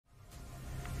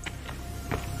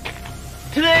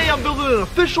I'm building an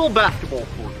official basketball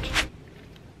court.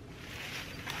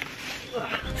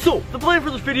 So, the plan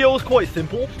for this video is quite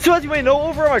simple. So as you may know,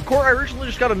 over on my court, I recently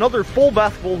just got another full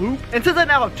basketball hoop. And since I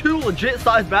now have 2 legit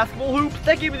sized basketball hoops,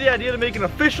 that gave me the idea to make an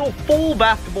official full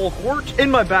basketball court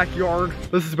in my backyard.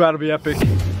 This is about to be epic.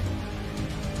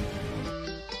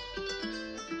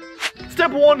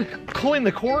 Step 1, clean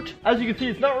the court. As you can see,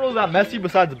 it's not really that messy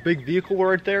besides a big vehicle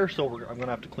right there, so I'm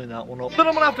gonna have to clean that one up. Then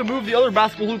I'm gonna have to move the other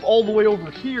basketball hoop all the way over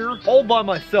here, all by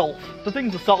myself. The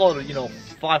thing's a solid,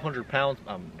 500 pounds.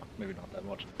 Maybe not that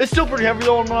much. It's still pretty heavy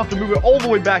though. I'm gonna have to move it all the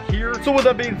way back here. So with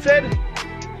that being said,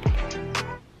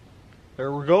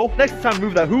 there we go. Next it's time to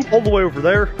move that hoop all the way over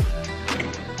there.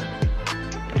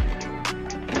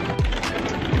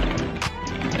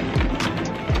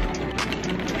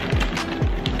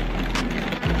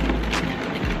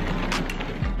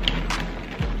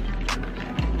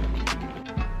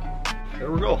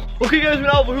 There we go. Okay guys, we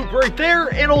now have a hoop right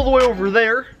there and all the way over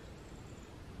there.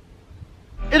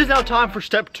 It is now time for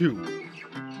step 2.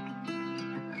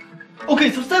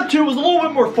 Okay, so step 2 was a little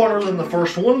bit more funner than the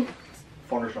first one.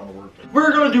 Funner's not the word.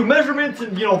 We're gonna do measurements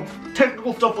and,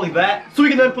 technical stuff like that. So we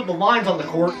can then put the lines on the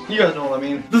court. You guys know what I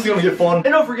mean. This is gonna get fun. And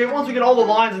don't forget, once we get all the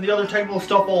lines and the other technical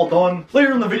stuff all done,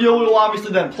 later in the video, we'll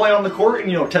obviously then play on the court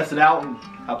and, test it out and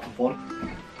have some fun.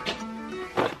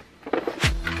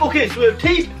 Okay, so we have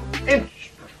tape and...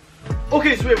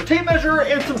 Okay, so we have a tape measure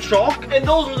and some chalk, and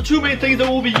those are the 2 main things that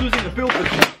we'll be using to build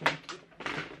this.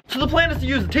 So the plan is to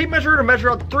use the tape measure to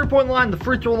measure out the 3-point line, the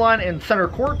free throw line, and center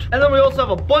court. And then we also have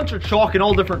a bunch of chalk in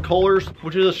all different colors,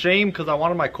 which is a shame because I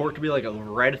wanted my court to be like a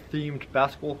red themed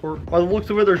basketball court. By the looks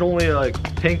of it, there's only like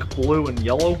pink, blue, and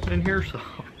yellow in here, so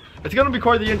it's gonna be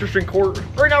quite the interesting court.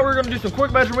 Right now we're gonna do some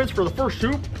quick measurements for the first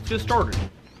hoop. Let's get started.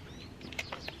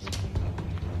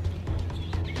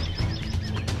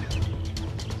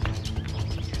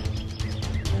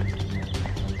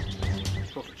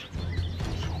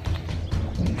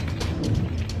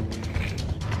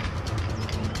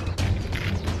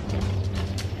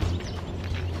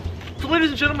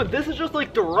 Ladies and gentlemen, this is just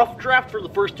like the rough draft for the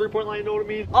first 3-point line, you know what I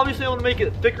mean? Obviously I want to make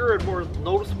it thicker and more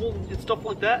noticeable and stuff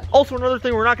like that. Also another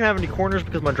thing, we're not gonna have any corners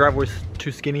because my driveway's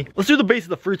too skinny. Let's do the base of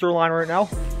the free throw line right now.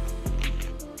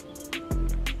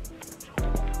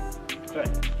 Okay.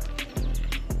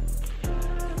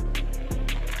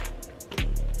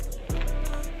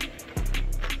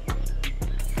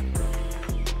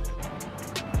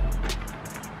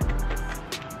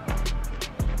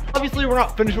 Obviously, we're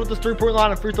not finished with this 3-point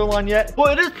line and free throw line yet,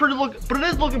 but it is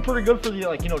looking pretty good for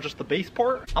the just the base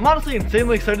part. I'm honestly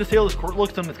insanely excited to see how this court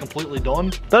looks when it's completely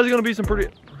done. That is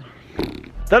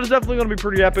definitely gonna be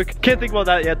pretty epic. Can't think about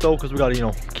that yet though, because we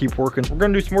gotta keep working. We're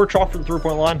gonna do some more chalk for the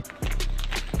 3-point line.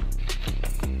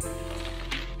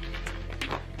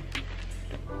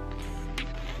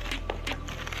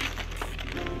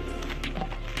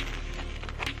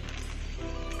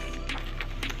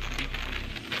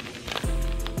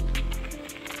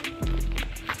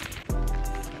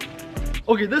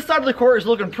 Okay, this side of the court is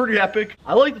looking pretty epic.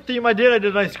 I like the theme I did. I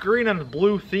did a nice green and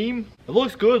blue theme. It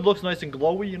looks good, looks nice and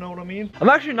glowy, you know what I mean? I'm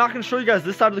actually not gonna show you guys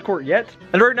this side of the court yet.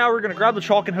 And right now we're gonna grab the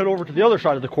chalk and head over to the other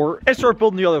side of the court and start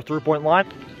building the other 3-point line.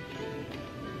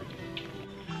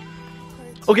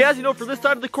 Okay, as you know, for this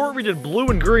side of the court, we did blue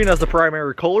and green as the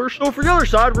primary colors. So for the other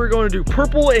side, we're going to do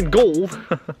purple and gold.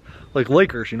 Like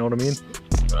Lakers, you know what I mean?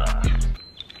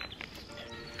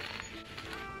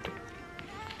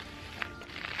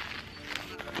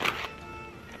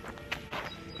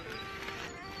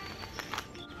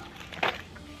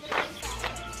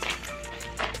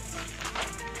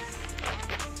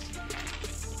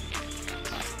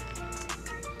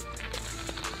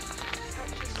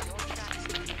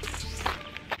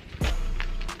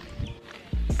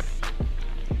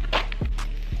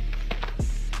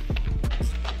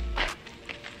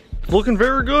 Looking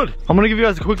very good. I'm gonna give you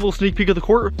guys a quick little sneak peek of the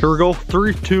court. Here we go,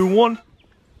 3, 2, 1.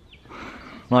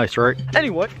 Nice, right?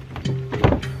 Anyway,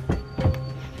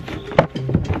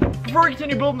 before I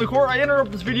continue building the court, I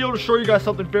interrupt this video to show you guys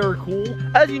something very cool.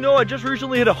 As you know, I just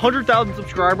recently hit 100,000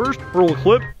 subscribers. Roll a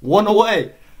clip. 1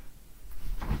 away.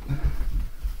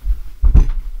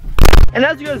 And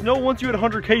as you guys know, once you hit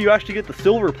 100K, you actually get the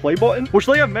silver play button, which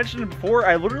like I've mentioned before,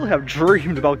 I literally have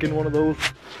dreamed about getting one of those.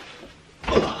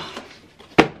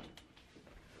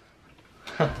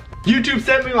 YouTube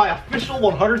sent me my official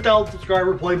 100,000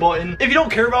 subscriber play button. If you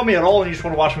don't care about me at all and you just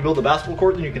want to watch me build a basketball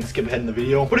court, then you can skip ahead in the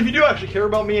video. But if you do actually care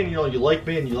about me and you like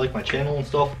me and you like my channel and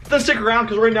stuff, then stick around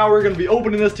because right now we're going to be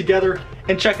opening this together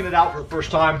and checking it out for the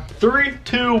first time. 3,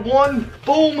 2, 1,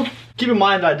 boom. Keep in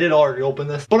mind I did already open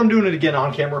this, but I'm doing it again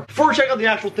on camera. Before we check out the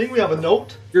actual thing, we have a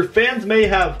note. Your fans may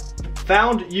have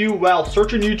found you while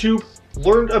searching YouTube,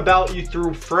 learned about you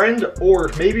through friend, or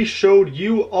maybe showed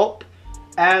you up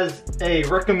as a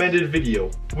recommended video.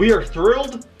 We are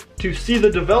thrilled to see the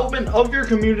development of your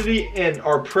community and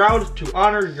are proud to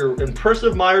honor your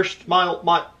impressive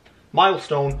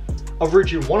milestone of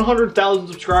reaching 100,000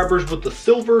 subscribers with the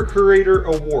Silver Creator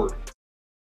Award.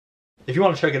 If you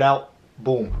want to check it out,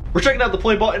 boom. We're checking out the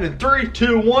play button in 3,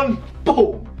 2, 1,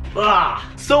 boom. Ah,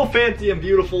 so fancy and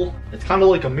beautiful. It's kind of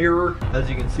like a mirror. As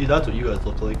you can see, that's what you guys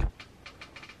look like.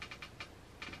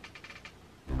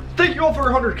 Thank you all for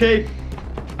 100K.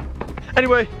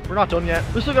 Anyway, we're not done yet.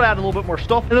 We're still gonna add a little bit more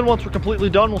stuff, and then once we're completely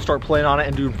done, we'll start playing on it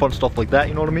and doing fun stuff like that,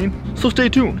 you know what I mean? So stay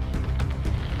tuned.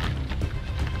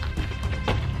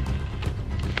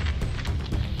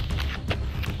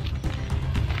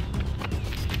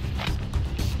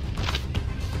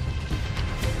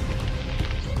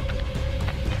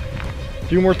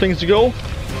 A few more things to go.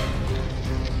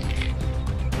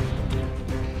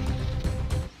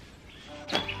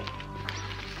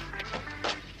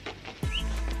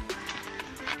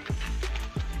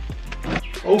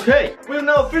 Okay, we have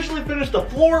now officially finished the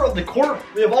floor of the court.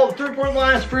 We have all the three-point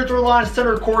lines, free throw lines,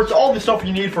 center courts, all the stuff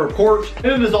you need for a court, and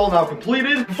it is all now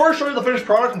completed. Before I show you the finished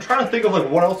product, I'm trying to think of like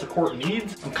what else the court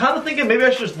needs. I'm kind of thinking maybe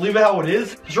I should just leave it how it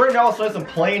is, because right now it's nice and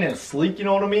plain and sleek, you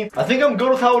know what I mean? I think I'm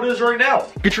good with how it is right now.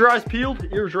 Get your eyes peeled,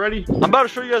 ears ready. I'm about to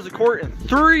show you guys the court in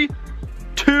 3,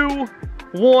 2,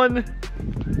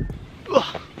 1.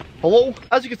 Ugh. Hello?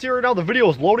 As you can see right now, the video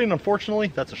is loading,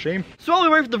 unfortunately. That's a shame. So while we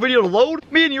wait for the video to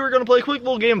load, me and you are gonna play a quick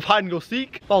little game of hide and go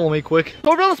seek. Follow me quick.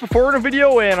 So I've done this before in a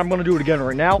video, and I'm gonna do it again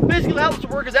right now. Basically how this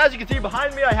will work is, as you can see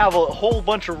behind me, I have a whole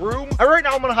bunch of room. And right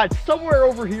now I'm gonna hide somewhere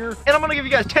over here, and I'm gonna give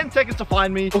you guys 10 seconds to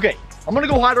find me. Okay, I'm gonna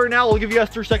go hide right now. I'll give you guys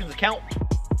 3 seconds to count.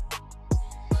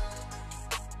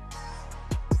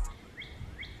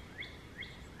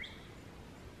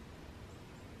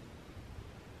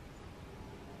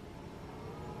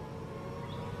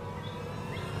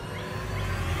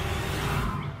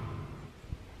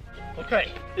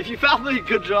 Okay, if you found me,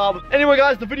 good job. Anyway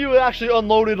guys, the video is actually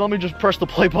unloaded. Let me just press the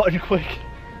play button quick.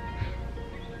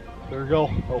 There we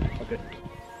go. Oh, okay.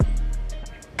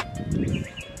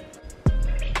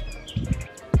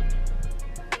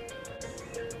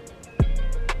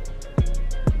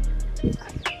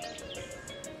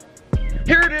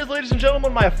 Here it is, ladies and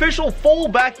gentlemen, my official full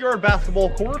backyard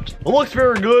basketball court. It looks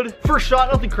very good. First shot,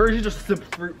 nothing crazy, just a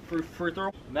simple free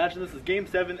throw. Imagine this is Game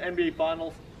 7 NBA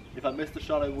Finals. If I miss the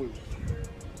shot, I lose.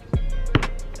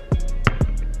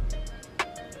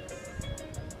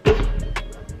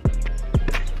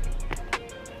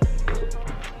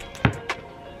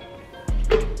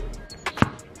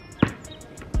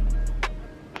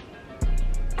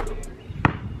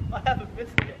 I haven't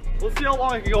missed yet. Let's see how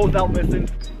long I can go without missing.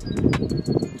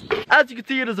 As you can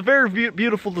see, it is a very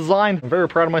beautiful design. I'm very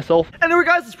proud of myself. Anyway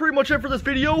guys, that's pretty much it for this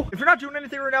video. If you're not doing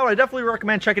anything right now, I definitely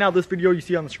recommend checking out this video you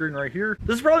see on the screen right here.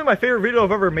 This is probably my favorite video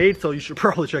I've ever made, so you should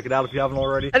probably check it out if you haven't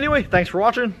already. Anyway, thanks for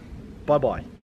watching. Bye-bye.